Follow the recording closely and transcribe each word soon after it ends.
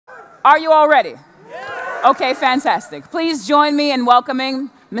Are you all ready? Okay, fantastic. Please join me in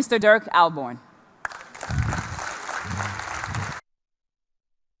welcoming Mr. Dirk Ahlborn.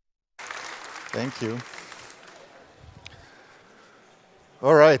 Thank you.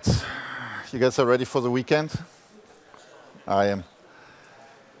 All right. You guys are ready for the weekend? I am.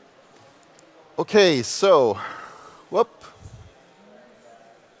 Okay, so, whoop.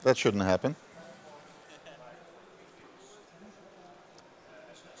 That shouldn't happen.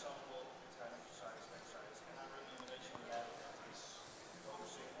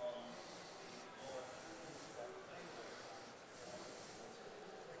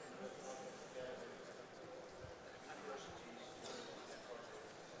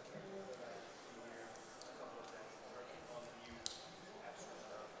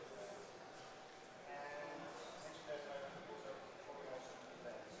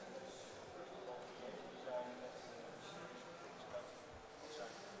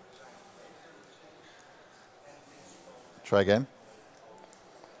 Try again.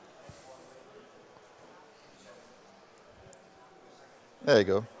 There you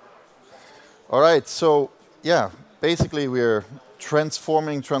go. All right, so yeah, basically we're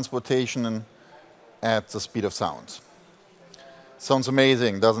transforming transportation at the speed of sound. Sounds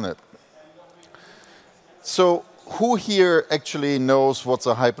amazing, doesn't it? So who here actually knows what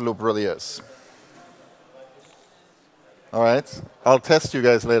the Hyperloop really is? All right, I'll test you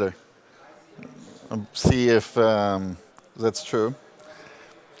guys later. See if that's true.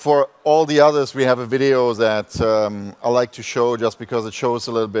 For all the others, we have a video that I like to show just because it shows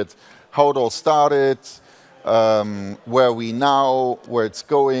a little bit how it all started, where we now, where it's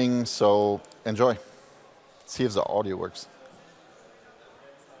going. So enjoy. See if the audio works.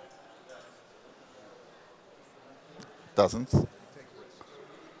 Doesn't.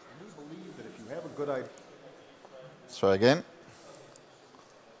 Let's try again.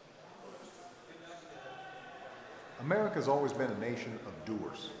 America's always been a nation of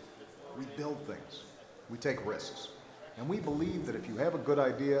doers. We build things, we take risks, and we believe that if you have a good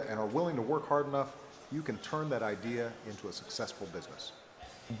idea and are willing to work hard enough, you can turn that idea into a successful business.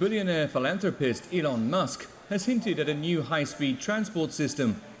 Billionaire philanthropist Elon Musk has hinted at a new high-speed transport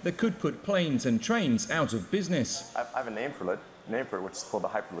system that could put planes and trains out of business. I have a name for it, which is called the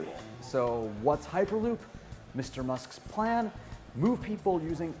Hyperloop. So what's Hyperloop? Mr. Musk's plan? Move people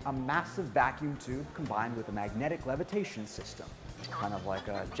using a massive vacuum tube combined with a magnetic levitation system. Kind of like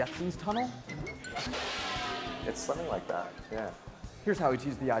a Jetsons tunnel? It's something like that, yeah. Here's how he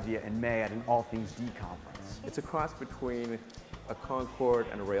teased the idea in May at an All Things D conference. It's a cross between a Concorde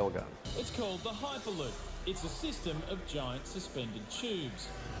and a railgun. It's called the Hyperloop. It's a system of giant suspended tubes.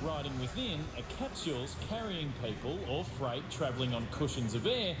 Riding within are capsules carrying people or freight travelling on cushions of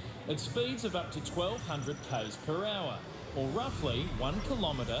air at speeds of up to 1,200 k's per hour. Or roughly 1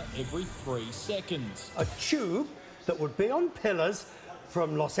 kilometre every 3 seconds. A tube that would be on pillars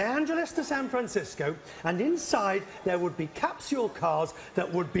from Los Angeles to San Francisco, and inside there would be capsule cars that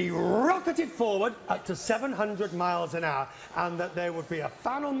would be rocketed forward up to 700 miles an hour, and that there would be a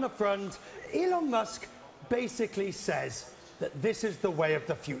fan on the front. Elon Musk basically says that this is the way of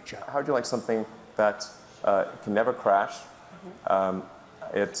the future. How would you like something that can never crash?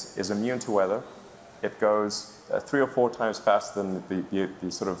 It is immune to weather. It goes 3 or 4 times faster than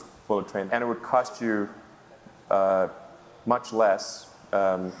the sort of bullet train, and it would cost you much less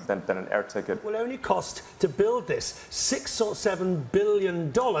than an air ticket. It will only cost to build this $6 or $7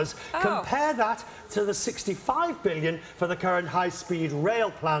 billion. Compare that to the $65 billion for the current high-speed rail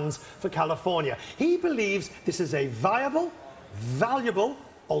plans for California. He believes this is a viable, valuable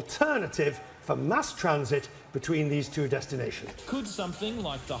alternative for mass transit between these two destinations. Could something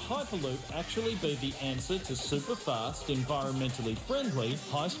like the Hyperloop actually be the answer to super fast, environmentally friendly,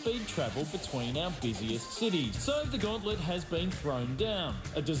 high-speed travel between our busiest cities? So the gauntlet has been thrown down.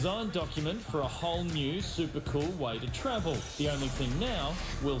 A design document for a whole new, super cool way to travel. The only thing now,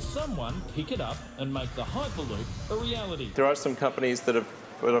 will someone pick it up and make the Hyperloop a reality? There are some companies that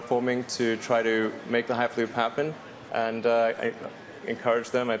are forming to try to make the Hyperloop happen, and I encourage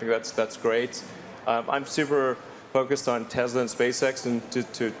them. I think that's great. I'm super focused on Tesla and SpaceX, and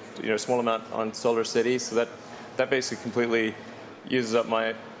to a small amount on Solar City. So that basically completely uses up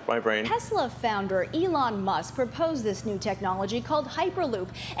my brain. Tesla founder Elon Musk proposed this new technology called Hyperloop,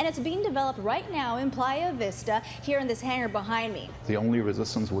 and it's being developed right now in Playa Vista, here in this hangar behind me. The only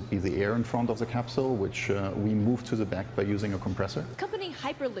resistance would be the air in front of the capsule, which we move to the back by using a compressor. Company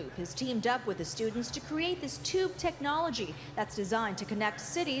Hyperloop has teamed up with the students to create this tube technology that's designed to connect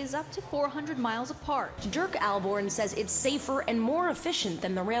cities up to 400 miles apart. Dirk Ahlborn says it's safer and more efficient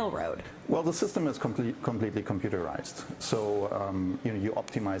than the railroad. Well, the system is completely computerized. So you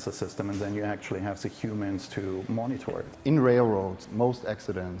optimize the system, and then you actually have the humans to monitor it. In railroads, most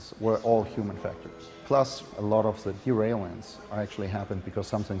accidents were all human factors. Plus, a lot of the derailments actually happened because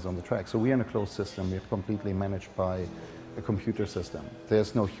something's on the track. So we're in a closed system. We're completely managed by a computer system.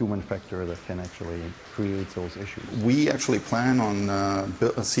 There's no human factor that can actually create those issues. We actually plan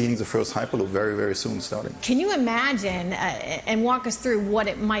on seeing the first Hyperloop very, very soon starting. Can you imagine and walk us through what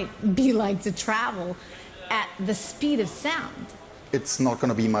it might be like to travel at the speed of sound? It's not going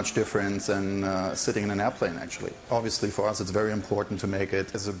to be much different than sitting in an airplane, actually. Obviously, for us, it's very important to make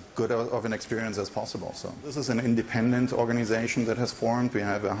it as good of an experience as possible. So this is an independent organization that has formed. We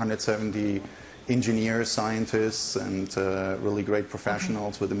have 170 engineers, scientists, and really great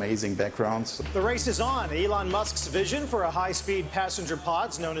professionals with amazing backgrounds. The race is on. Elon Musk's vision for a high-speed passenger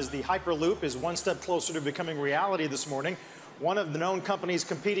pods known as the Hyperloop is one step closer to becoming reality this morning. One of the known companies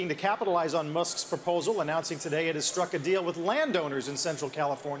competing to capitalize on Musk's proposal, announcing today it has struck a deal with landowners in Central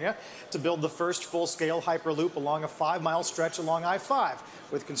California to build the first full-scale Hyperloop along a 5-mile stretch along I-5,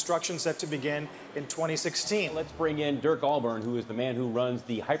 with construction set to begin in 2016. Let's bring in Dirk Ahlborn, who is the man who runs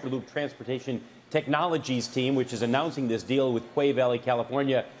the Hyperloop Transportation Technologies team, which is announcing this deal with Quay Valley,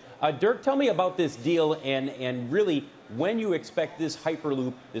 California. Dirk, tell me about this deal and really when you expect this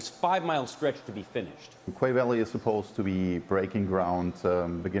Hyperloop, this 5-mile stretch, to be finished. Quay Valley is supposed to be breaking ground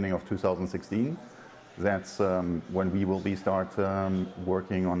beginning of 2016. That's when we will be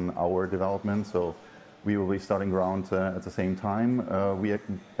working on our development. So we will be starting ground at the same time.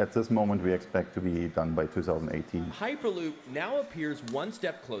 At this moment, we expect to be done by 2018. Hyperloop now appears one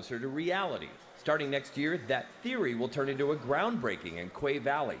step closer to reality. Starting next year, that theory will turn into a groundbreaking in Quay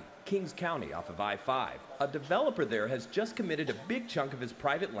Valley, Kings County off of I-5. A developer there has just committed a big chunk of his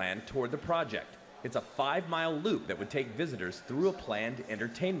private land toward the project. It's a 5-mile loop that would take visitors through a planned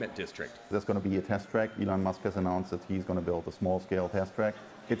entertainment district. There's going to be a test track. Elon Musk has announced that he's going to build a small-scale test track.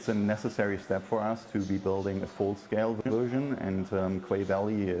 It's a necessary step for us to be building a full-scale version, and Quay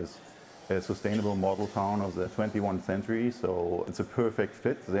Valley is a sustainable model town of the 21st century, so it's a perfect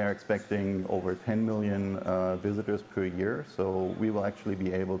fit. They're expecting over 10 million visitors per year, so we will actually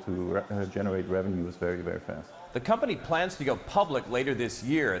be able to generate revenues very, very fast. The company plans to go public later this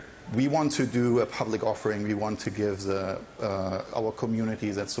year. We want to do a public offering. We want to give our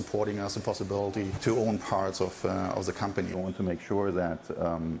community that's supporting us the possibility to own parts of the company. We want to make sure that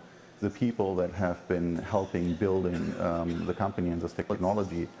the people that have been helping building the company and this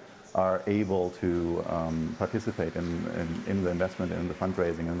technology are able to participate in the investment and the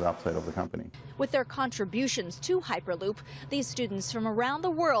fundraising and the upside of the company. With their contributions to Hyperloop, these students from around the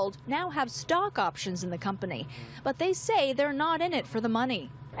world now have stock options in the company. But they say they're not in it for the money.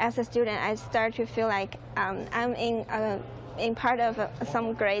 As a student, I start to feel like I'm in part of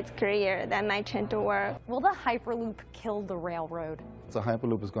some great career that might change the world. Will the Hyperloop kill the railroad? The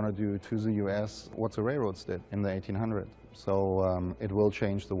Hyperloop is going to do to the US what the railroads did in the 1800s. So it will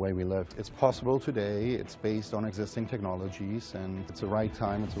change the way we live. It's possible today, it's based on existing technologies, and it's the right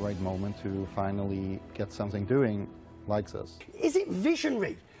time, it's the right moment to finally get something doing like this. Is it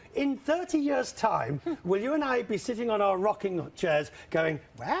visionary? In 30 years' time, will you and I be sitting on our rocking chairs going,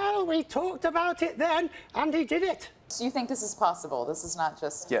 well, we talked about it then, and he did it? So you think this is possible? This is not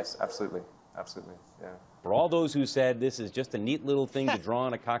just... Yes, absolutely. Absolutely, yeah. For all those who said this is just a neat little thing to draw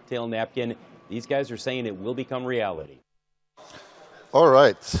on a cocktail napkin, these guys are saying it will become reality. All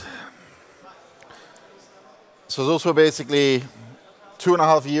right. So those were basically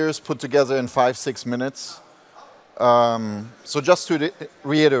 2.5 years put together in 5-6 minutes. So just to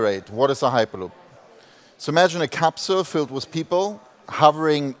reiterate, what is a Hyperloop? So imagine a capsule filled with people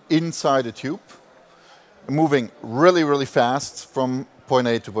hovering inside a tube, moving really, really fast from point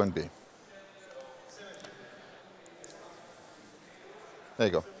A to point B. There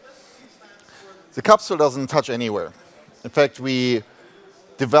you go. The capsule doesn't touch anywhere. In fact, we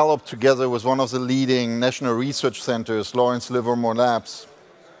developed together with one of the leading national research centers, Lawrence Livermore Labs,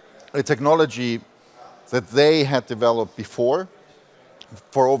 a technology that they had developed before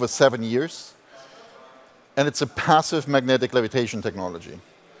for over 7 years. And it's a passive magnetic levitation technology.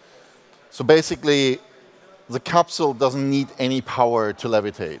 So basically, the capsule doesn't need any power to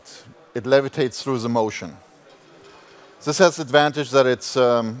levitate. It levitates through the motion. This has the advantage that it's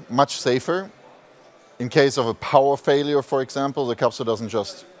much safer. In case of a power failure, for example, the capsule doesn't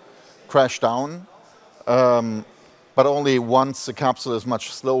just crash down, but only once the capsule is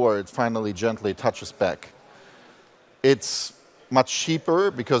much slower, it finally gently touches back. It's much cheaper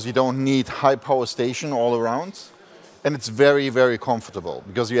because you don't need high power station all around, and it's very, very comfortable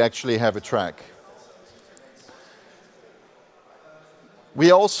because you actually have a track.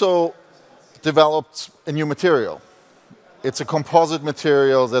 We also developed a new material. It's a composite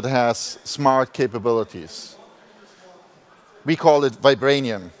material that has smart capabilities. We call it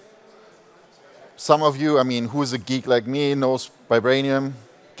vibranium. Some of you, I mean, who's a geek like me, knows vibranium,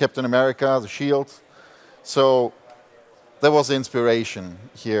 Captain America, the shield. So there was the inspiration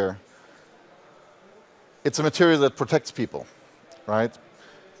here. It's a material that protects people, right?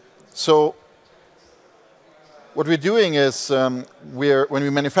 So what we're doing is when we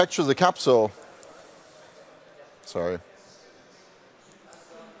manufacture the capsule, sorry.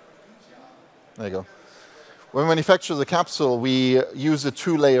 There you go. When we manufacture the capsule, we use a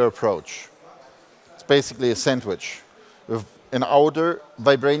two-layer approach. It's basically a sandwich with an outer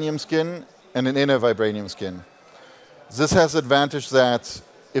vibranium skin and an inner vibranium skin. This has the advantage that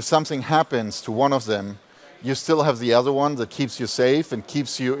if something happens to one of them, you still have the other one that keeps you safe and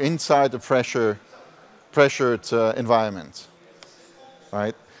keeps you inside the pressured environment,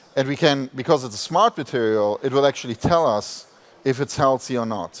 right? And we can, because it's a smart material, it will actually tell us if it's healthy or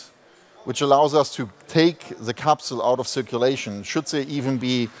not, which allows us to take the capsule out of circulation, should there even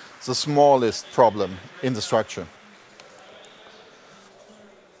be the smallest problem in the structure.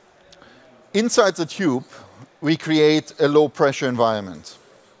 Inside the tube, we create a low-pressure environment.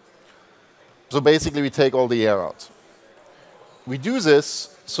 So basically, we take all the air out. We do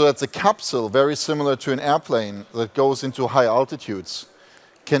this so that the capsule, very similar to an airplane that goes into high altitudes,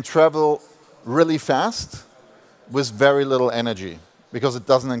 can travel really fast with very little energy, because it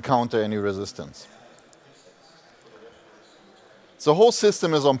doesn't encounter any resistance. The whole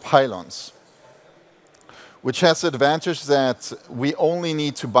system is on pylons, which has the advantage that we only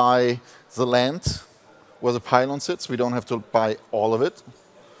need to buy the land where the pylon sits. We don't have to buy all of it,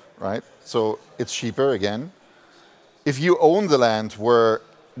 right? So it's cheaper again. If you own the land where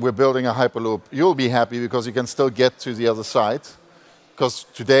we're building a Hyperloop, you'll be happy because you can still get to the other side. Because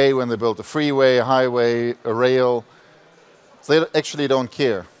today, when they build a freeway, a highway, a rail, they actually don't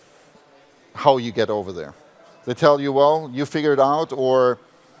care how you get over there. They tell you, well, you figure it out, or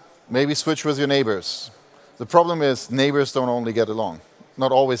maybe switch with your neighbors. The problem is neighbors don't only get along,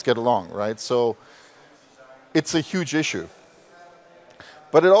 not always get along, right? So it's a huge issue.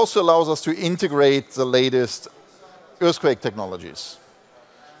 But it also allows us to integrate the latest earthquake technologies.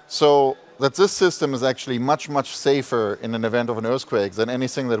 So that this system is actually much, much safer in an event of an earthquake than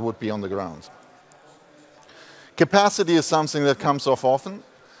anything that would be on the ground. Capacity is something that comes off often.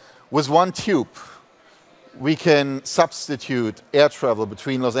 With one tube, we can substitute air travel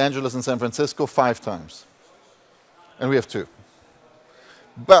between Los Angeles and San Francisco 5 times. And we have 2.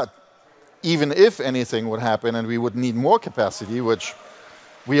 But even if anything would happen and we would need more capacity, which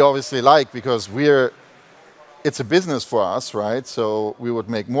we obviously like because it's a business for us, right? So we would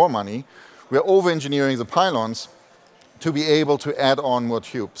make more money. We're over-engineering the pylons to be able to add on more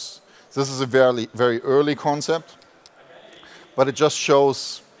tubes. This is a very, very early concept, but it just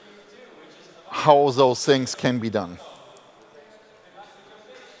shows how those things can be done.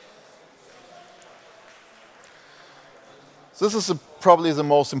 This is probably the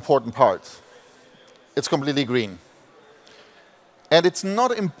most important part. It's completely green. And it's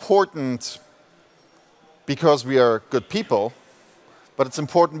not important because we are good people, but it's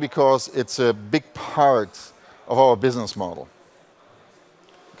important because it's a big part of our business model.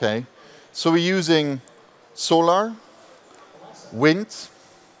 Okay? So we're using solar, wind,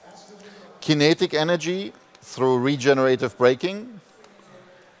 kinetic energy through regenerative braking,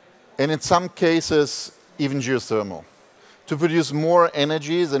 and in some cases, even geothermal, to produce more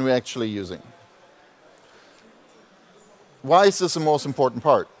energy than we're actually using. Why is this the most important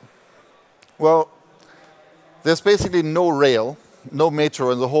part? Well, there's basically no rail, no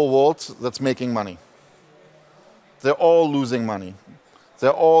metro in the whole world that's making money. They're all losing money. They're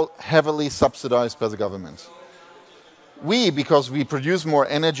all heavily subsidized by the government. We, because we produce more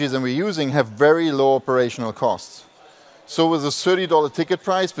energy than we're using, have very low operational costs. So with a $30 ticket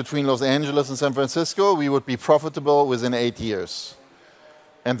price between Los Angeles and San Francisco, we would be profitable within 8 years.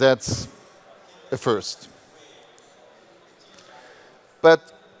 And that's a first.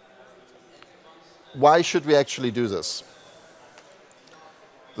 But why should we actually do this?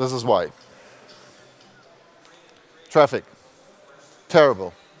 This is why. Traffic.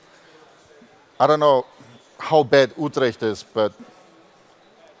 Terrible. I don't know how bad Utrecht is, but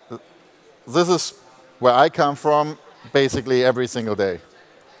this is where I come from basically every single day.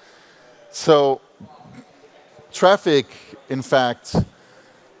 So traffic, in fact,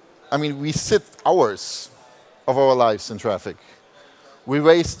 I mean, we sit hours of our lives in traffic. We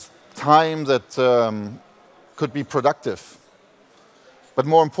waste time that could be productive. But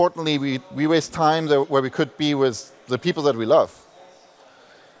more importantly, we waste time where we could be with the people that we love.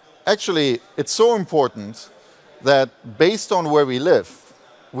 actually, it's so important that based on where we live,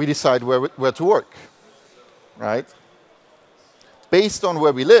 we decide where to work, right? Based on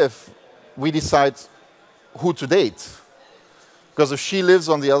where we live, we decide who to date. Because if she lives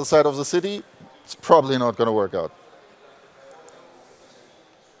on the other side of the city, it's probably not going to work out.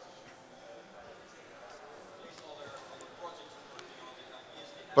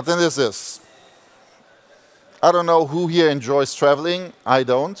 But then there's this. I don't know who here enjoys traveling. I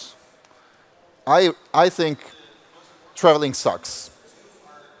don't. I think traveling sucks.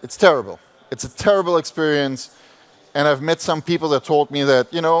 It's terrible. It's a terrible experience. And I've met some people that told me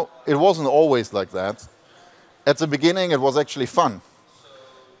that, you know, it wasn't always like that. At the beginning, it was actually fun.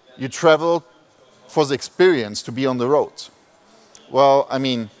 You traveled for the experience to be on the road. Well, I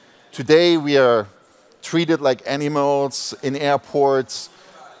mean, today we are treated like animals in airports.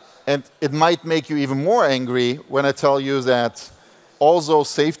 And it might make you even more angry when I tell you that all those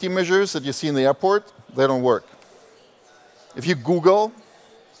safety measures that you see in the airport, they don't work. If you Google,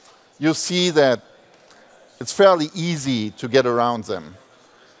 you'll see that it's fairly easy to get around them.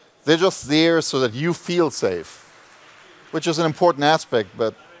 They're just there so that you feel safe, which is an important aspect,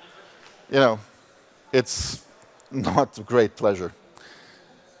 but you know, it's not a great pleasure.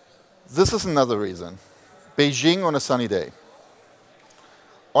 This is another reason. Beijing on a sunny day.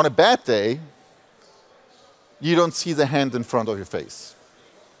 On a bad day, you don't see the hand in front of your face.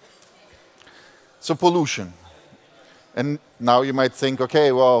 So pollution. And now you might think,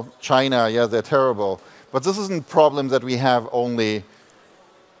 okay, well, China, yeah, they're terrible. But this isn't a problem that we have only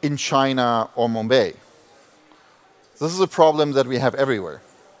in China or Mumbai. This is a problem that we have everywhere.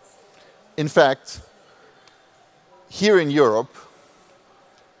 In fact, here in Europe,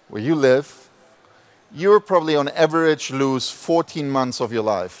 where you live, you probably on average lose 14 months of your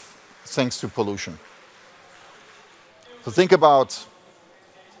life thanks to pollution. So think about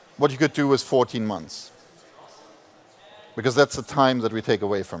what you could do with 14 months, because that's the time that we take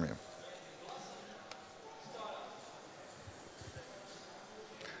away from you.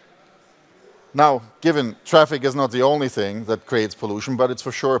 Now, given traffic is not the only thing that creates pollution, but it's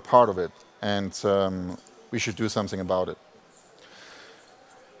for sure a part of it, and we should do something about it.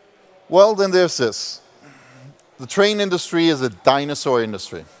 Well, then there's this. The train industry is a dinosaur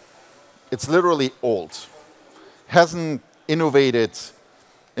industry. It's literally old. Hasn't innovated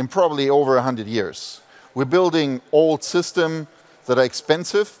in probably over 100 years. We're building old systems that are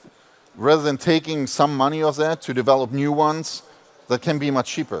expensive rather than taking some money of that to develop new ones that can be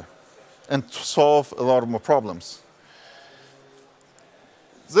much cheaper and solve a lot more problems.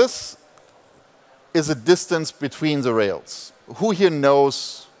 This is a distance between the rails. Who here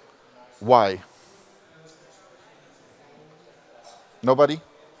knows why? Nobody?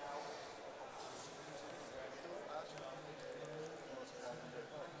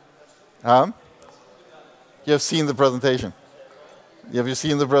 You have seen the presentation. Have you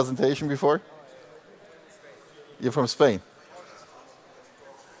seen the presentation before? You're from Spain.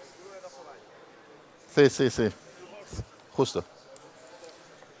 Sí. Justo.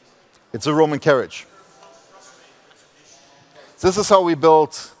 It's a Roman carriage. This is how we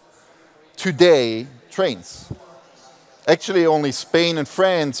built today trains. Actually, only Spain and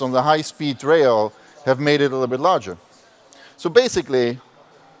France on the high-speed rail have made it a little bit larger. So basically,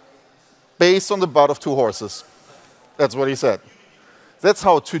 based on the butt of 2 horses. That's what he said. That's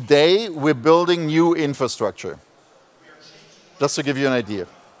how today we're building new infrastructure. Just to give you an idea.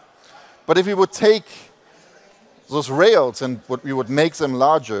 But if we would take those rails and we would make them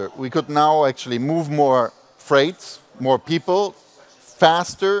larger, we could now actually move more freight, more people,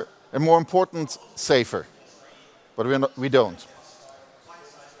 faster, and more important, safer. But we don't.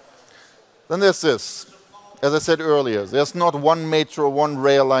 Then there's this. As I said earlier, there's not one metro, one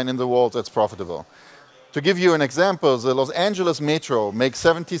rail line in the world that's profitable. To give you an example, the Los Angeles Metro makes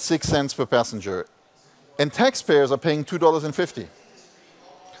 76 cents per passenger, and taxpayers are paying $2.50.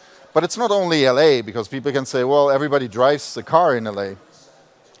 But it's not only LA, because people can say, well, everybody drives the car in LA.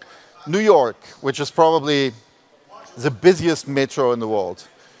 New York, which is probably the busiest metro in the world,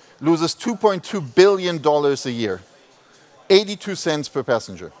 loses $2.2 billion a year, 82 cents per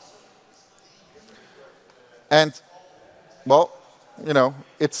passenger. And, well, you know,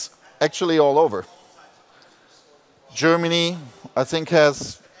 it's actually all over. Germany, I think,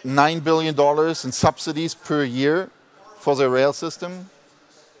 has $9 billion in subsidies per year for their rail system.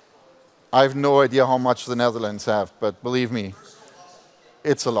 I have no idea how much the Netherlands have, but believe me,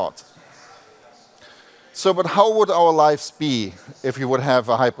 it's a lot. So, but how would our lives be if we would have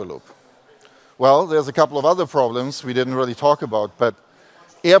a Hyperloop? Well, there's a couple of other problems we didn't really talk about, but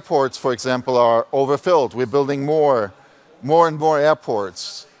airports, for example, are overfilled. We're building more and more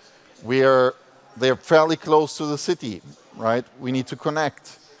airports. They're fairly close to the city, right? We need to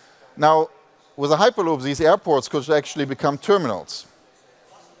connect. Now, with a Hyperloop, these airports could actually become terminals.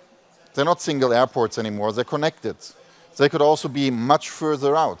 They're not single airports anymore, they're connected. They could also be much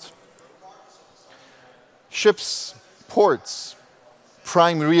further out. Ships, ports,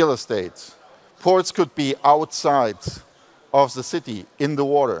 prime real estate. Ports could be outside of the city, in the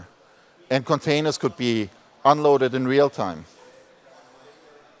water, and containers could be unloaded in real time.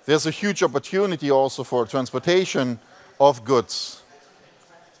 There's a huge opportunity also for transportation of goods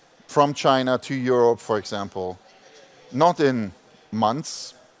from China to Europe, for example, not in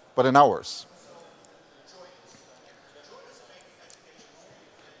months, but in hours.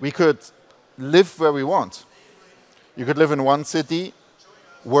 We could live where we want. You could live in one city,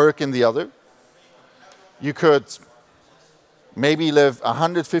 work in the other. You could maybe live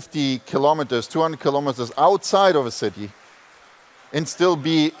 150 kilometers, 200 kilometers outside of a city and still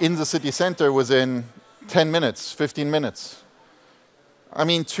be in the city center within 10 minutes, 15 minutes. I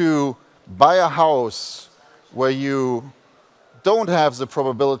mean, to buy a house where you don't have the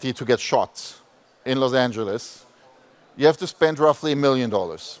probability to get shot in Los Angeles, you have to spend roughly $1 million.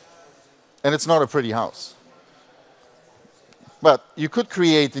 And it's not a pretty house. But you could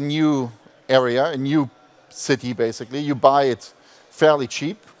create a new area, a new city, basically. You buy it fairly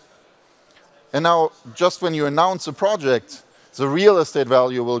cheap. And now, just when you announce a project, the real estate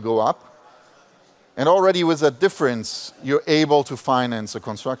value will go up. And already with that difference, you're able to finance the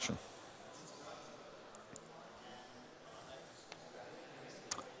construction.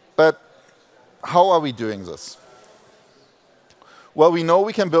 But how are we doing this? Well, we know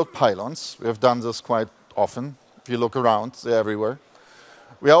we can build pylons. We have done this quite often. If you look around, they're everywhere.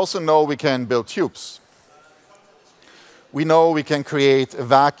 We also know we can build tubes. We know we can create a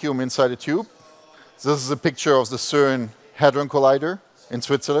vacuum inside a tube. This is a picture of the CERN Hadron Collider in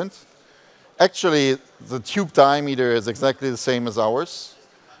Switzerland. Actually, the tube diameter is exactly the same as ours.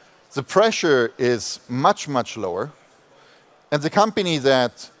 The pressure is much, much lower. And the company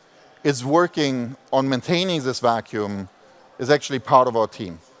that is working on maintaining this vacuum is actually part of our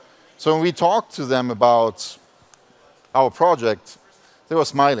team. So when we talked to them about our project, they were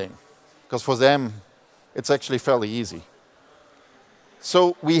smiling, because for them, it's actually fairly easy.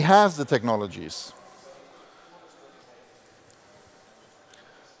 So we have the technologies.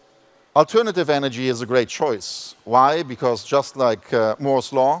 Alternative energy is a great choice. Why? Because just like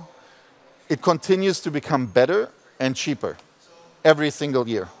Moore's Law, it continues to become better and cheaper every single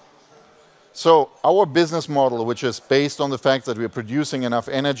year. So our business model, which is based on the fact that we're producing enough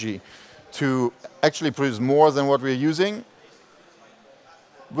energy to actually produce more than what we're using,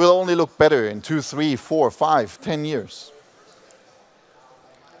 will only look better in 2, 3, 4, 5, 10 years.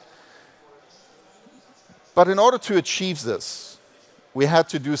 But in order to achieve this, we had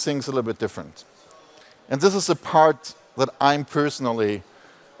to do things a little bit different. And this is the part that I'm personally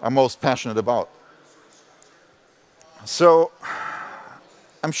most passionate about. So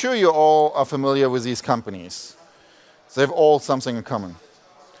I'm sure you all are familiar with these companies. They have all something in common.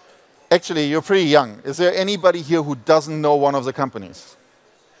 Actually, you're pretty young. Is there anybody here who doesn't know one of the companies?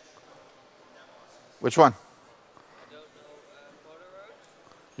 Which one?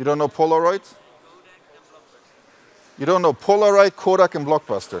 You don't know Polaroid? You don't know Polaroid, Kodak, and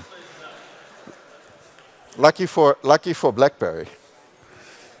Blockbuster. Lucky for BlackBerry.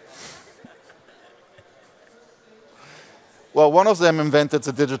 Well, one of them invented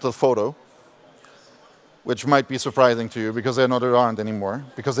the digital photo, which might be surprising to you because they're not around anymore,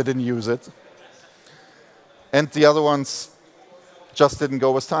 because they didn't use it. And the other ones just didn't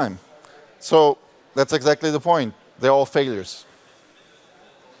go with time. So that's exactly the point. They're all failures.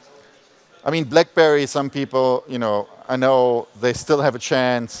 I mean, BlackBerry, some people, I know they still have a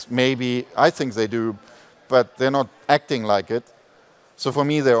chance. Maybe, I think they do, but they're not acting like it. So for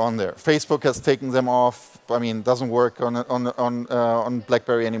me, they're on there. Facebook has taken them off. I mean, doesn't work on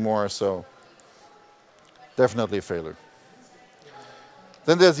BlackBerry anymore, so definitely a failure.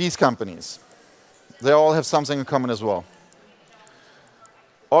 Then there's these companies. They all have something in common as well.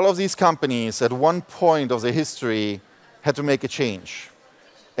 All of these companies, at one point of their history, had to make a change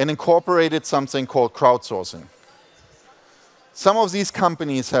and incorporated something called crowdsourcing. Some of these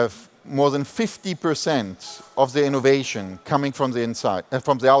companies have more than 50% of their innovation coming from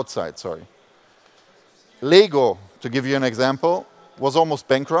the outside. Sorry. Lego, to give you an example, was almost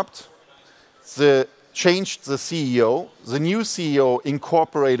bankrupt. They changed the CEO. The new CEO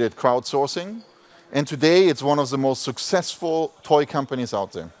incorporated crowdsourcing, and today it's one of the most successful toy companies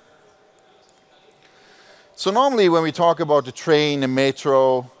out there. So normally when we talk about the train and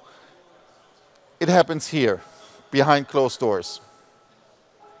metro, it happens here, behind closed doors.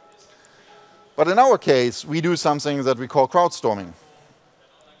 But in our case, we do something that we call crowdstorming.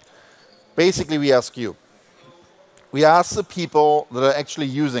 Basically, we ask you. We ask the people that are actually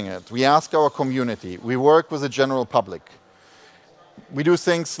using it. We ask our community. We work with the general public. We do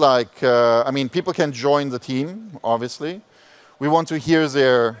things like, I mean, people can join the team, obviously. We want to hear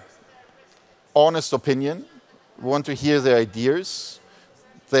their honest opinion. We want to hear their ideas.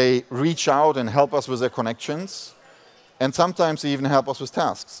 They reach out and help us with their connections. And sometimes they even help us with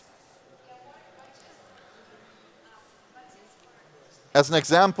tasks. As an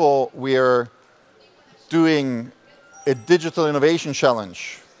example, we're doing a digital innovation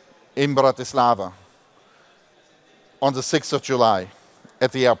challenge in Bratislava on the 6th of July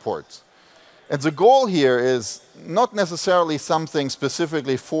at the airport. And the goal here is not necessarily something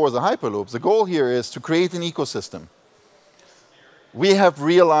specifically for the Hyperloop. The goal here is to create an ecosystem. We have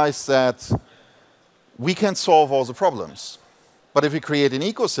realized that we can solve all the problems. But if we create an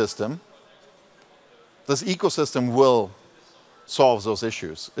ecosystem, this ecosystem will solve those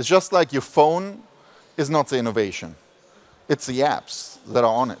issues. It's just like your phone is not the innovation. It's the apps that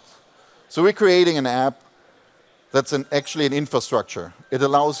are on it. So we're creating an app that's actually an infrastructure. It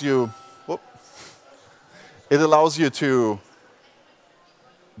allows you, to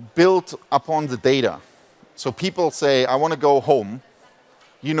build upon the data. So people say, I want to go home.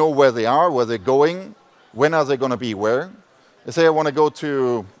 You know where they are, where they're going, when are they going to be where. They say, I want to go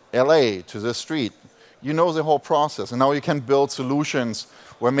to LA, to this street. You know the whole process. And now you can build solutions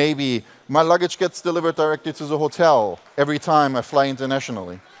where maybe my luggage gets delivered directly to the hotel every time I fly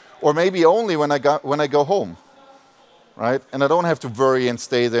internationally. Or maybe only when I go home, right? And I don't have to worry and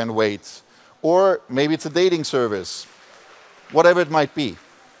stay there and wait. Or maybe it's a dating service, whatever it might be.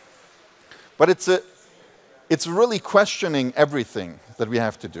 But it's really questioning everything that we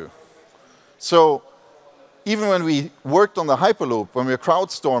have to do. So even when we worked on the Hyperloop, when we were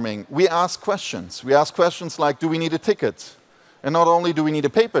crowdstorming, we asked questions. We asked questions like, do we need a ticket? And not only do we need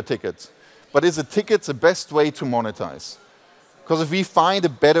a paper ticket, but is a ticket the best way to monetize? Because if we find a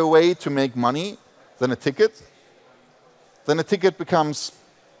better way to make money than a ticket, then a ticket becomes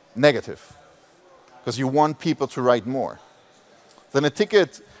negative, because you want people to write more. Then a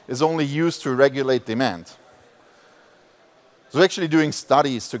ticket is only used to regulate demand. So we're actually doing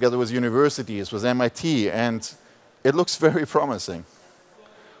studies together with universities, with MIT, and it looks very promising.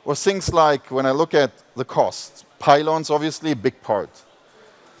 Or things like, when I look at the cost, pylons, obviously, a big part.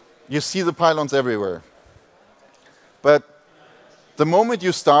 You see the pylons everywhere. But the moment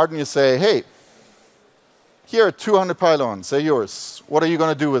you start and you say, hey, here are 200 pylons, they're yours. What are you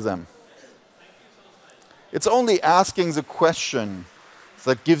going to do with them? It's only asking the question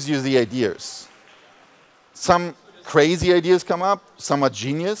that gives you the ideas. Some crazy ideas come up, some are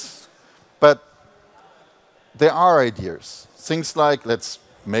genius, but there are ideas. Things like, let's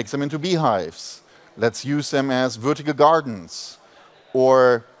make them into beehives. Let's use them as vertical gardens.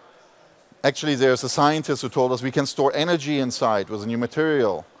 Or actually, there's a scientist who told us we can store energy inside with a new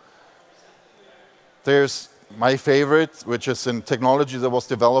material. There's my favorite, which is in technology that was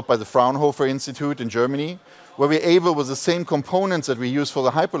developed by the Fraunhofer Institute in Germany, where we're able, with the same components that we use for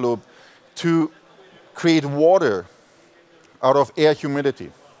the Hyperloop, to create water out of air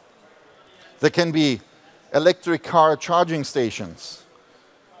humidity. There can be electric car charging stations.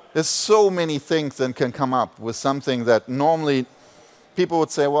 There's so many things that can come up with something that normally people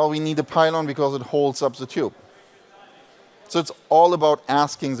would say, well, we need a pylon because it holds up the tube. So it's all about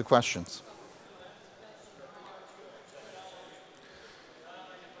asking the questions.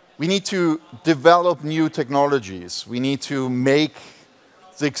 We need to develop new technologies. We need to make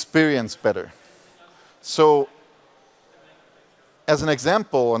the experience better. So, as an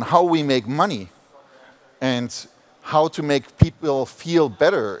example on how we make money and how to make people feel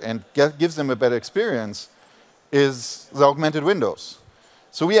better and gives them a better experience is the augmented windows.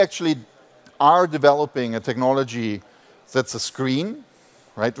 So we actually are developing a technology that's a screen,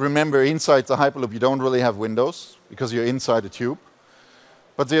 right? Remember, inside the Hyperloop, you don't really have windows because you're inside a tube.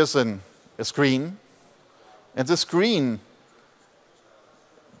 But there's a screen, and the screen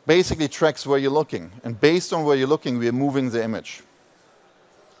basically tracks where you're looking. And based on where you're looking, we're moving the image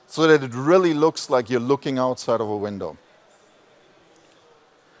so that it really looks like you're looking outside of a window.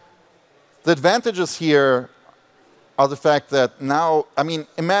 The advantages here are the fact that now, I mean,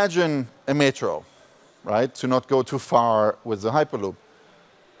 imagine a metro, right, to not go too far with the Hyperloop.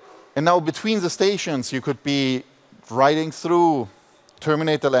 And now between the stations, you could be riding through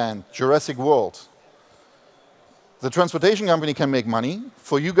Terminator Land, Jurassic World. The transportation company can make money.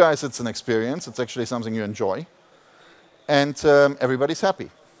 For you guys, it's an experience. It's actually something you enjoy. And everybody's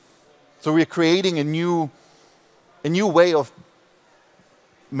happy. So we're creating a new way of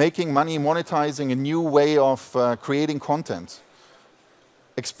making money, monetizing a new way of creating content,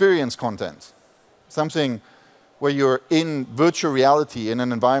 experience content, something where you're in virtual reality in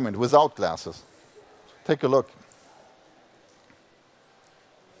an environment without glasses. Take a look.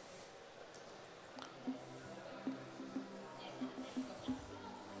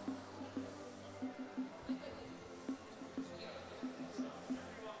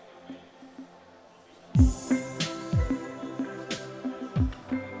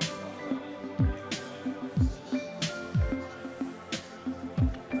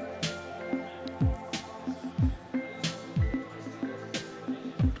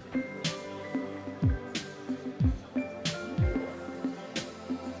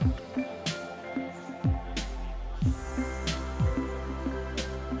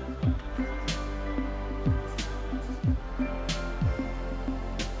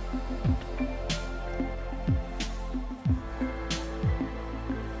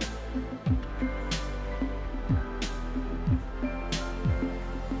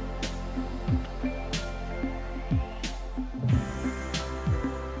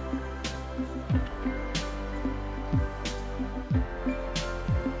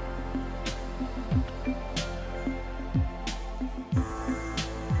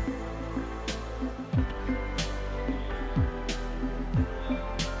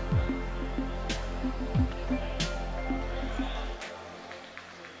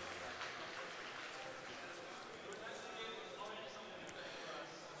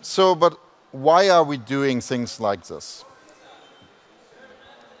 So, but why are we doing things like this?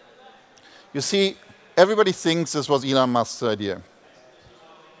 You see, everybody thinks this was Elon Musk's idea.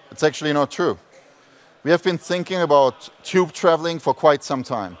 It's actually not true. We have been thinking about tube traveling for quite some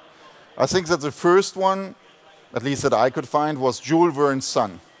time. I think that the first one, at least that I could find, was Jules Verne's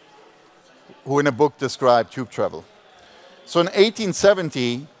son, who in a book described tube travel. So in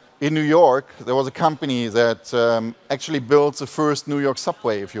 1870, in New York, there was a company that actually built the first New York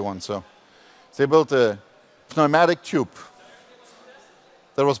subway, if you want so. They built a pneumatic tube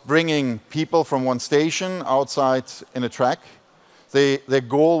that was bringing people from one station outside in a track. Their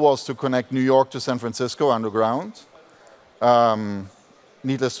goal was to connect New York to San Francisco underground.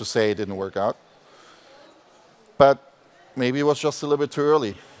 Needless to say, it didn't work out. But maybe it was just a little bit too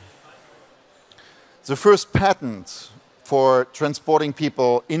early. The first patent for transporting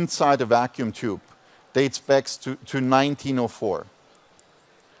people inside a vacuum tube dates back to 1904.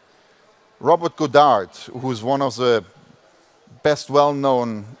 Robert Goddard, who's one of the best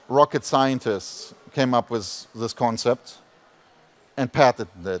well-known rocket scientists, came up with this concept and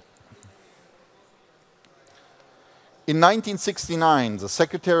patented it. In 1969, the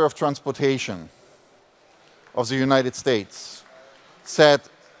Secretary of Transportation of the United States said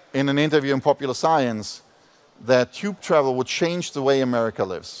in an interview in Popular Science that tube travel would change the way America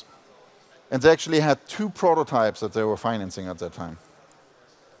lives. And they actually had 2 prototypes that they were financing at that time.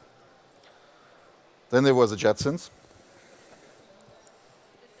 Then there was the Jetsons.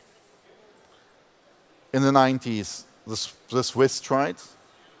 In the 90s, the Swiss tried.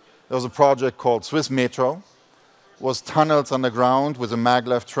 There was a project called Swiss Metro. It was tunnels underground with a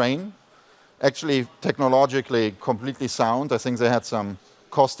maglev train. Actually, technologically, completely sound. I think they had some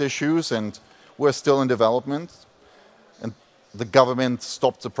cost issues and were still in development. And the government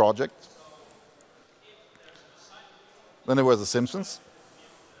stopped the project. Then there was the Simpsons.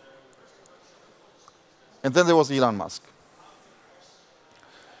 And then there was Elon Musk.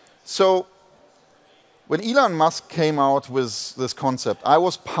 So when Elon Musk came out with this concept, I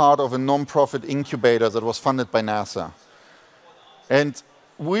was part of a non-profit incubator that was funded by NASA. And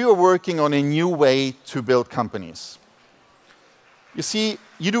we were working on a new way to build companies. You see,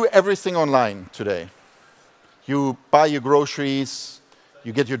 you do everything online today. You buy your groceries,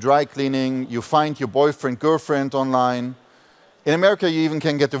 you get your dry cleaning, you find your boyfriend, girlfriend online. In America, you even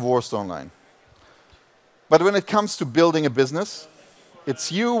can get divorced online. But when it comes to building a business,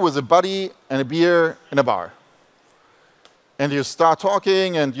 it's you with a buddy and a beer in a bar. And you start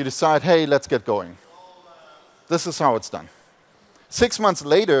talking and you decide, hey, let's get going. This is how it's done. 6 months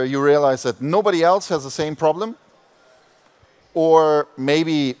later, you realize that nobody else has the same problem, or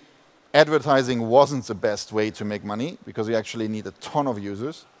maybe advertising wasn't the best way to make money because you actually need a ton of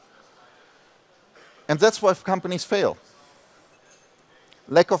users. And that's why companies fail.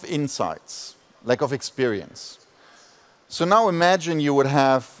 Lack of insights, lack of experience. So now imagine you would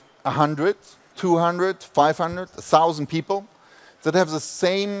have 100, 200, 500, 1,000 people that have the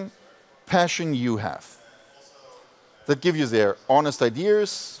same passion you have, that give you their honest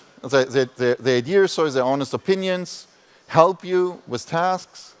ideas, their honest opinions, help you with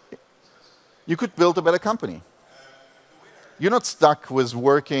tasks. You could build a better company. You're not stuck with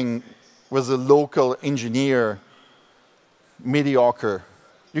working with a local engineer, mediocre.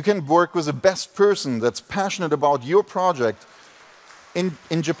 You can work with the best person that's passionate about your project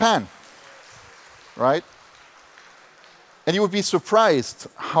in Japan, right? And you would be surprised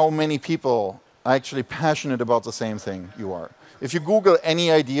how many people are actually passionate about the same thing you are. If you Google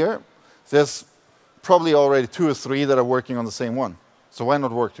any idea, there's probably already 2 or 3 that are working on the same one. So why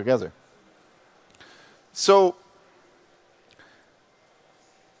not work together? So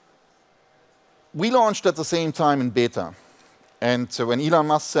we launched at the same time in beta. And so when Elon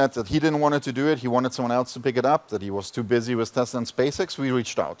Musk said that he didn't want to do it, he wanted someone else to pick it up, that he was too busy with Tesla and SpaceX, we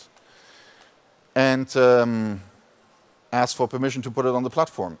reached out and asked for permission to put it on the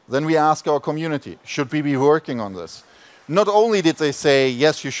platform. Then we asked our community, should we be working on this? Not only did they say,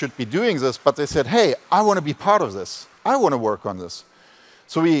 yes, you should be doing this, but they said, hey, I want to be part of this. I want to work on this.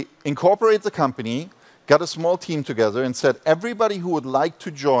 So we incorporated the company, got a small team together, and said, everybody who would like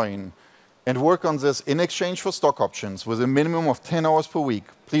to join and work on this in exchange for stock options with a minimum of 10 hours per week,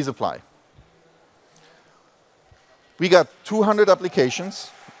 please apply. We got 200 applications,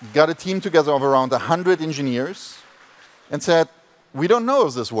 got a team together of around 100 engineers, and said, we don't know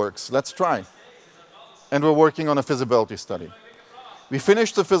if this works, let's try. And we're working on a feasibility study. We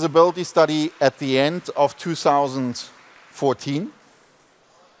finished the feasibility study at the end of 2014,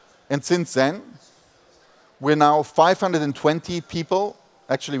 and since then, we're now 520 people.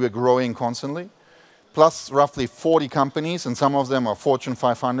 Actually, we're growing constantly, plus roughly 40 companies, and some of them are Fortune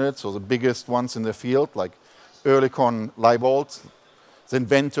 500, so the biggest ones in the field, like Oerlikon Leibold, the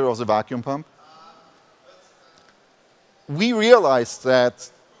inventor of the vacuum pump. We realized that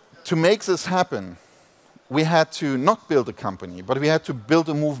to make this happen, we had to not build a company, but we had to build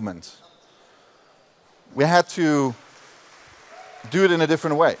a movement. We had to do it in a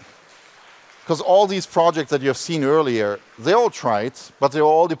different way. Because all these projects that you have seen earlier, they all tried, but they're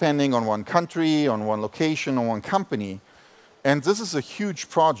all depending on one country, on one location, on one company. And this is a huge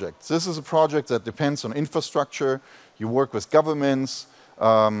project. This is a project that depends on infrastructure. You work with governments.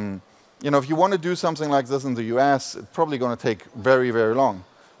 If you want to do something like this in the US, it's probably going to take very, very long.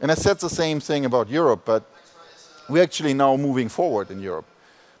 And I said the same thing about Europe, but we're actually now moving forward in Europe.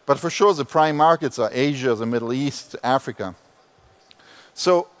 But for sure, the prime markets are Asia, the Middle East, Africa.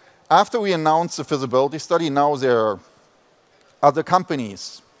 So after we announced the feasibility study, now there are other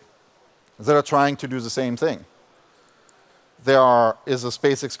companies that are trying to do the same thing. There is a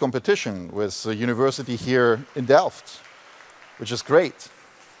SpaceX competition with a university here in Delft, which is great.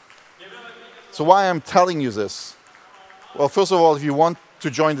 So why I'm telling you this? Well, first of all, if you want to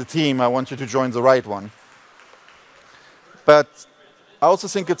join the team, I want you to join the right one. But I also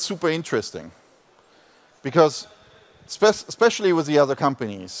think it's super interesting because especially with the other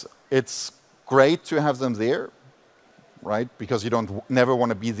companies, it's great to have them there, right? Because you never want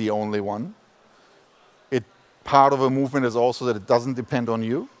to be the only one. Part of a movement is also that it doesn't depend on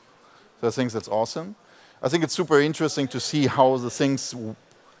you. So I think that's awesome. I think it's super interesting to see how the things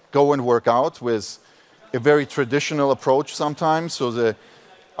go and work out with a very traditional approach sometimes. So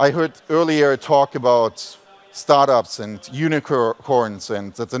I heard earlier talk about startups and unicorns,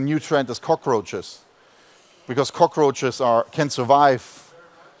 and that the new trend is cockroaches. Because cockroaches can survive,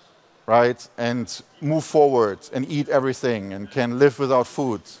 right, and move forward and eat everything and can live without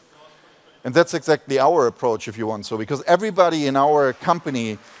food. And that's exactly our approach, if you want so, because everybody in our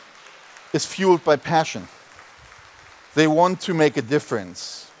company is fueled by passion. They want to make a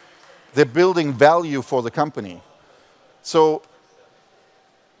difference. They're building value for the company. So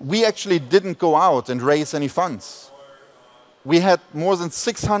we actually didn't go out and raise any funds. We had more than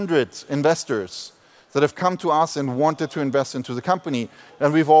 600 investors that have come to us and wanted to invest into the company,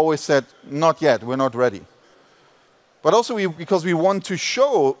 and we've always said, not yet, we're not ready. But also because we want to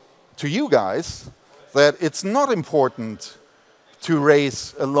show to you guys that it's not important to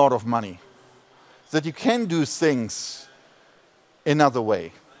raise a lot of money, that you can do things another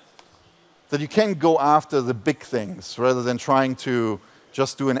way, that you can go after the big things rather than trying to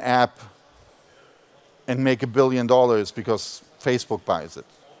just do an app and make $1 billion because Facebook buys it.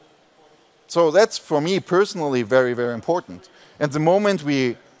 So that's, for me personally, very, very important. And the moment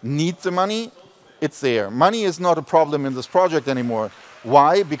we need the money, it's there. Money is not a problem in this project anymore.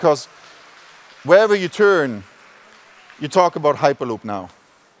 Why? Because wherever you turn, you talk about Hyperloop now.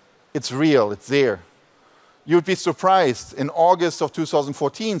 It's real, it's there. You'd be surprised, in August of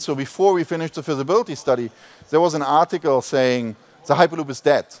 2014, so before we finished the feasibility study, there was an article saying the Hyperloop is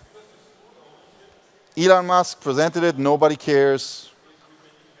dead. Elon Musk presented it, nobody cares.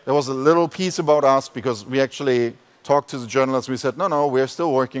 There was a little piece about us because we actually talked to the journalists. We said, no, we're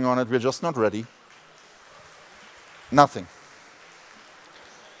still working on it, we're just not ready. Nothing.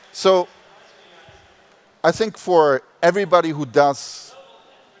 So I think for everybody who does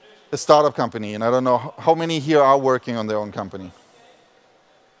a startup company, and I don't know how many here are working on their own company.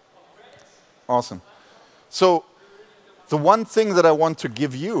 Awesome. So the one thing that I want to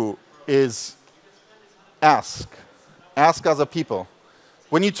give you is ask. Ask other people.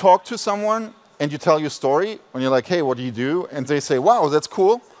 When you talk to someone and you tell your story, when you're like, hey, what do you do? And they say, wow, that's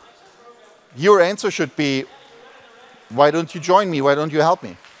cool. Your answer should be, why don't you join me? Why don't you help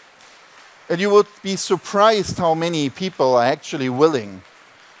me? And you would be surprised how many people are actually willing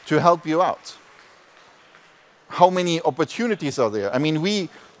to help you out. How many opportunities are there? I mean, we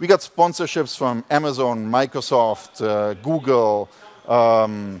got sponsorships from Amazon, Microsoft, Google,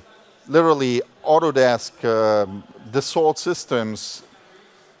 literally Autodesk, Dassault Systems.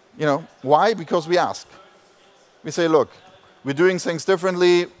 You know, why? Because we ask. We say, look, we're doing things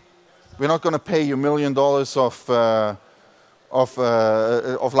differently. We're not going to pay you $1 million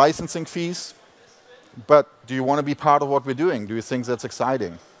of licensing fees. But do you want to be part of what we're doing? Do you think that's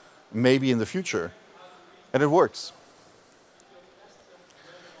exciting? Maybe in the future. And it works.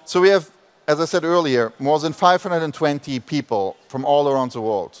 So we have, as I said earlier, more than 520 people from all around the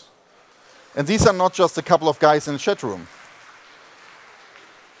world. And these are not just a couple of guys in the chat room.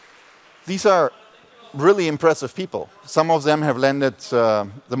 These are really impressive people. Some of them have landed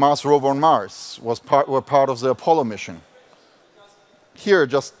the Mars rover on Mars, were part of the Apollo mission. Here are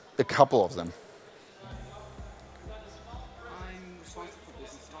just a couple of them.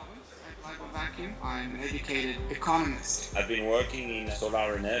 I'm an educated economist. I've been working in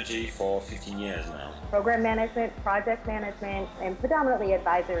solar energy for 15 years now. Program management, project management, and predominantly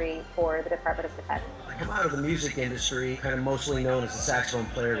advisory for the Department of Defense. I come out of the music industry, kind of mostly known as a saxophone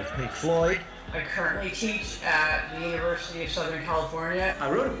player with Pink Floyd. I currently teach at the University of Southern California. I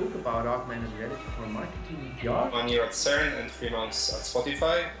wrote a book about augmented reality for marketing PR. 1 year at CERN and 3 months at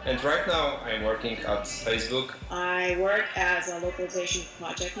Spotify. And right now I'm working at Facebook. I work as a localization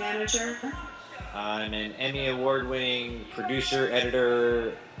project manager. I'm an Emmy award-winning producer,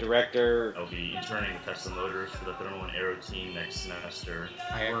 editor, director. I'll be interning with Tesla Motors for the Thermal and Aero team next semester.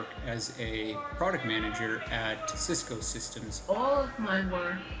 I work as a product manager at Cisco Systems. All of my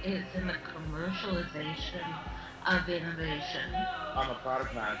work is in the commercialization of innovation. I'm a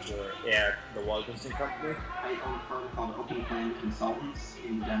product manager at the Walt Disney Company. I own a firm called Open Plan Consultants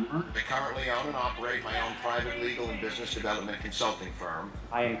in Denver. I currently own and operate my own private legal and business development consulting firm.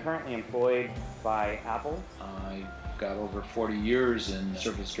 I am currently employed by Apple. I've got over 40 years in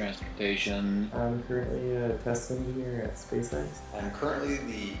surface transportation. I'm currently a test engineer at SpaceX. I'm currently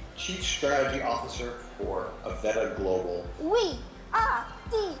the Chief Strategy Officer for Avetta Global. We are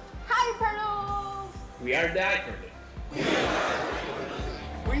the Hyperloop! We are the Hyperloop. We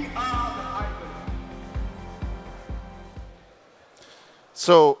are the Hyperloop.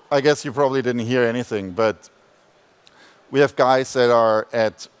 So I guess you probably didn't hear anything, but we have guys that are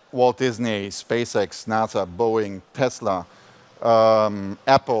at Walt Disney, SpaceX, NASA, Boeing, Tesla,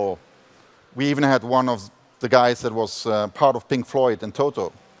 Apple. We even had one of the guys that was part of Pink Floyd and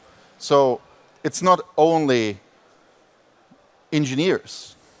Toto. So it's not only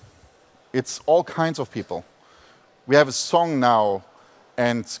engineers. It's all kinds of people. We have a song now,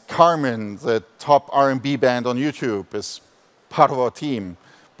 and Carmen, the top R&B band on YouTube, is part of our team.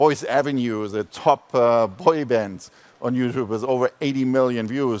 Boys Avenue, the top boy band on YouTube, with over 80 million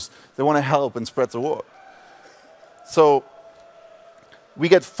views. They want to help and spread the word. So we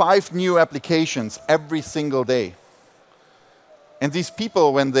get 5 new applications every single day. And these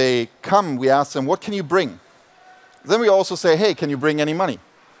people, when they come, we ask them, what can you bring? Then we also say, hey, can you bring any money?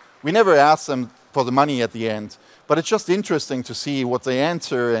 We never ask them for the money at the end, but it's just interesting to see what they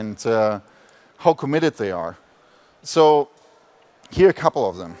answer and how committed they are. So here are a couple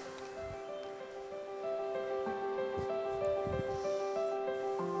of them.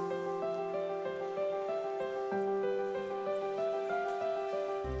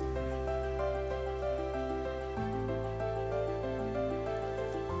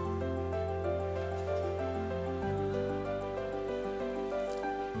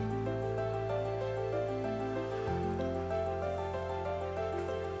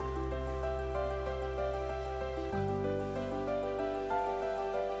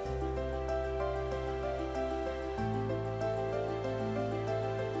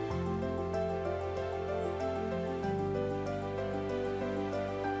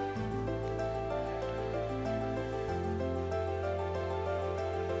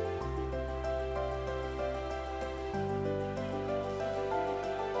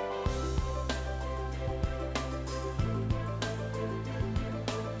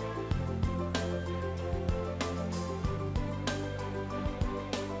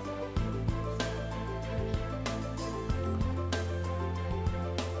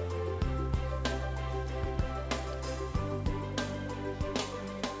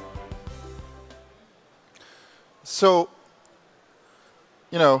 So,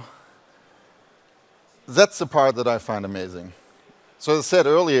 you know, that's the part that I find amazing. So as I said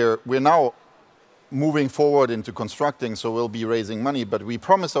earlier, we're now moving forward into constructing, so we'll be raising money, but we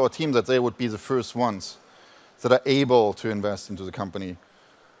promised our team that they would be the first ones that are able to invest into the company.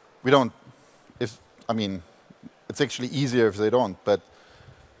 We don't, I mean, it's actually easier if they don't, but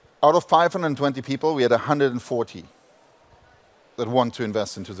out of 520 people, we had 140 that want to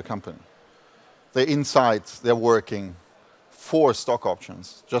invest into the company. They're inside, they're working for stock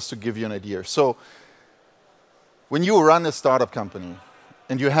options, just to give you an idea. So when you run a startup company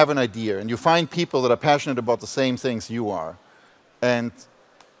and you have an idea and you find people that are passionate about the same things you are, and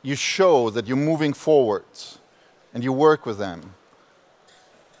you show that you're moving forward and you work with them,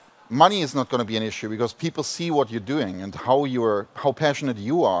 money is not going to be an issue because people see what you're doing and how passionate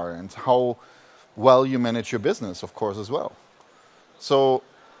you are and how well you manage your business, of course, as well. So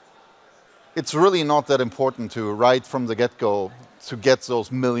it's really not that important to, right from the get-go, to get those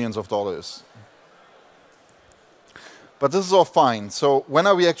millions of dollars. But this is all fine. So when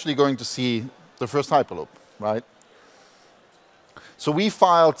are we actually going to see the first Hyperloop, right? So we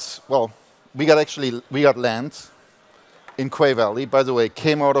filed, well, we got land in Quay Valley. By the way,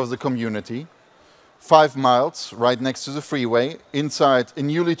 came out of the community, 5 miles right next to the freeway, inside a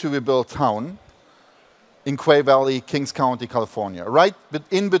newly to be built town in Quay Valley, Kings County, California, right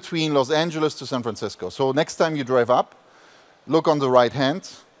in between Los Angeles to San Francisco. So next time you drive up, look on the right hand,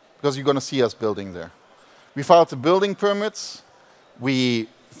 because you're going to see us building there. We filed the building permits. We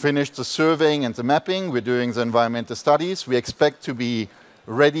finished the surveying and the mapping. We're doing the environmental studies. We expect to be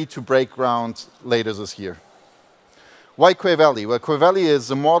ready to break ground later this year. Why Quay Valley? Well, Quay Valley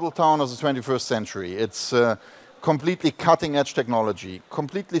is a model town of the 21st century. It's completely cutting-edge technology,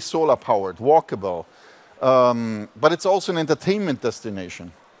 completely solar-powered, walkable. But it's also an entertainment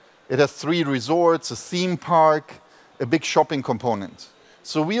destination. It has 3 resorts, a theme park, a big shopping component.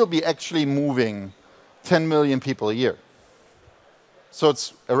 So we'll be actually moving 10 million people a year. So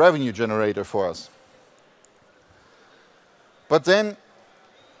it's a revenue generator for us. But then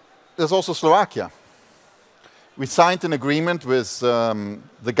there's also Slovakia. We signed an agreement with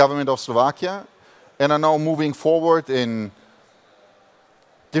the government of Slovakia and are now moving forward in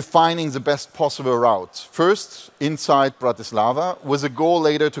defining the best possible route. First, inside Bratislava, with a goal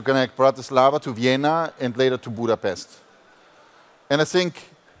later to connect Bratislava to Vienna and later to Budapest. And I think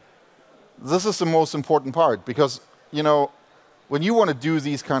this is the most important part because, you know, when you want to do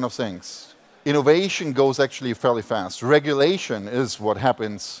these kind of things, innovation goes actually fairly fast. Regulation is what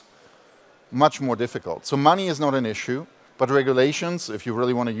happens much more difficult. So money is not an issue, but regulations, if you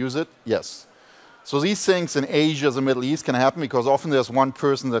really want to use it, yes. So these things in Asia, the Middle East can happen because often there's one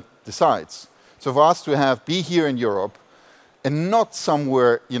person that decides. So for us to be here in Europe and not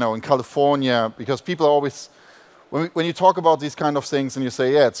somewhere, you know, in California, because people always, when you talk about these kind of things and you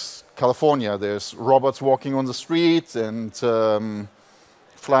say, yeah, it's California, there's robots walking on the street and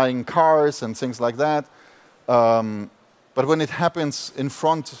flying cars and things like that. But when it happens in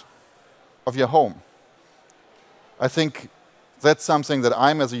front of your home, I think that's something that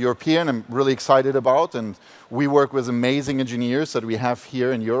I'm, as a European, I'm really excited about, and we work with amazing engineers that we have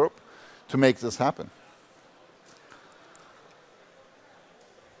here in Europe to make this happen.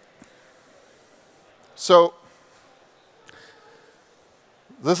 So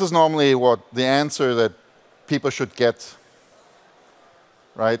this is normally what the answer that people should get,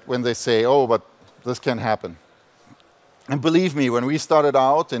 right, when they say, oh, but this can happen. And believe me, when we started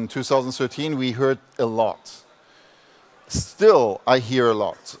out in 2013, we heard a lot. Still, I hear a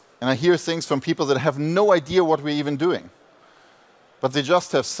lot. And I hear things from people that have no idea what we're even doing. But they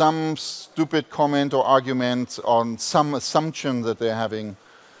just have some stupid comment or argument on some assumption that they're having.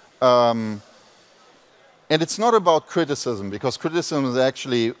 And it's not about criticism, because criticism is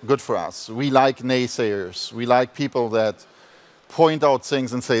actually good for us. We like naysayers. We like people that point out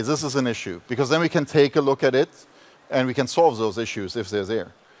things and say, this is an issue. Because then we can take a look at it, and we can solve those issues if they're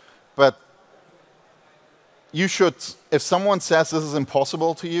there. But you should, if someone says this is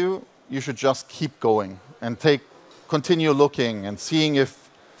impossible to you, you should just keep going and continue looking and seeing if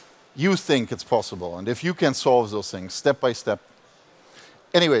you think it's possible and if you can solve those things step by step.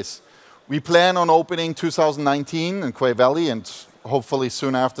 Anyways, we plan on opening 2019 in Quay Valley and hopefully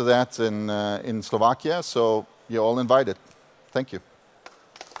soon after that in Slovakia. So you're all invited. Thank you.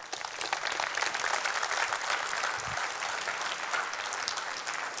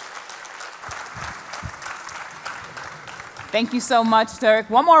 Thank you so much, Dirk.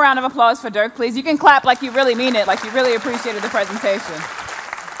 One more round of applause for Dirk, please. You can clap like you really mean it, like you really appreciated the presentation.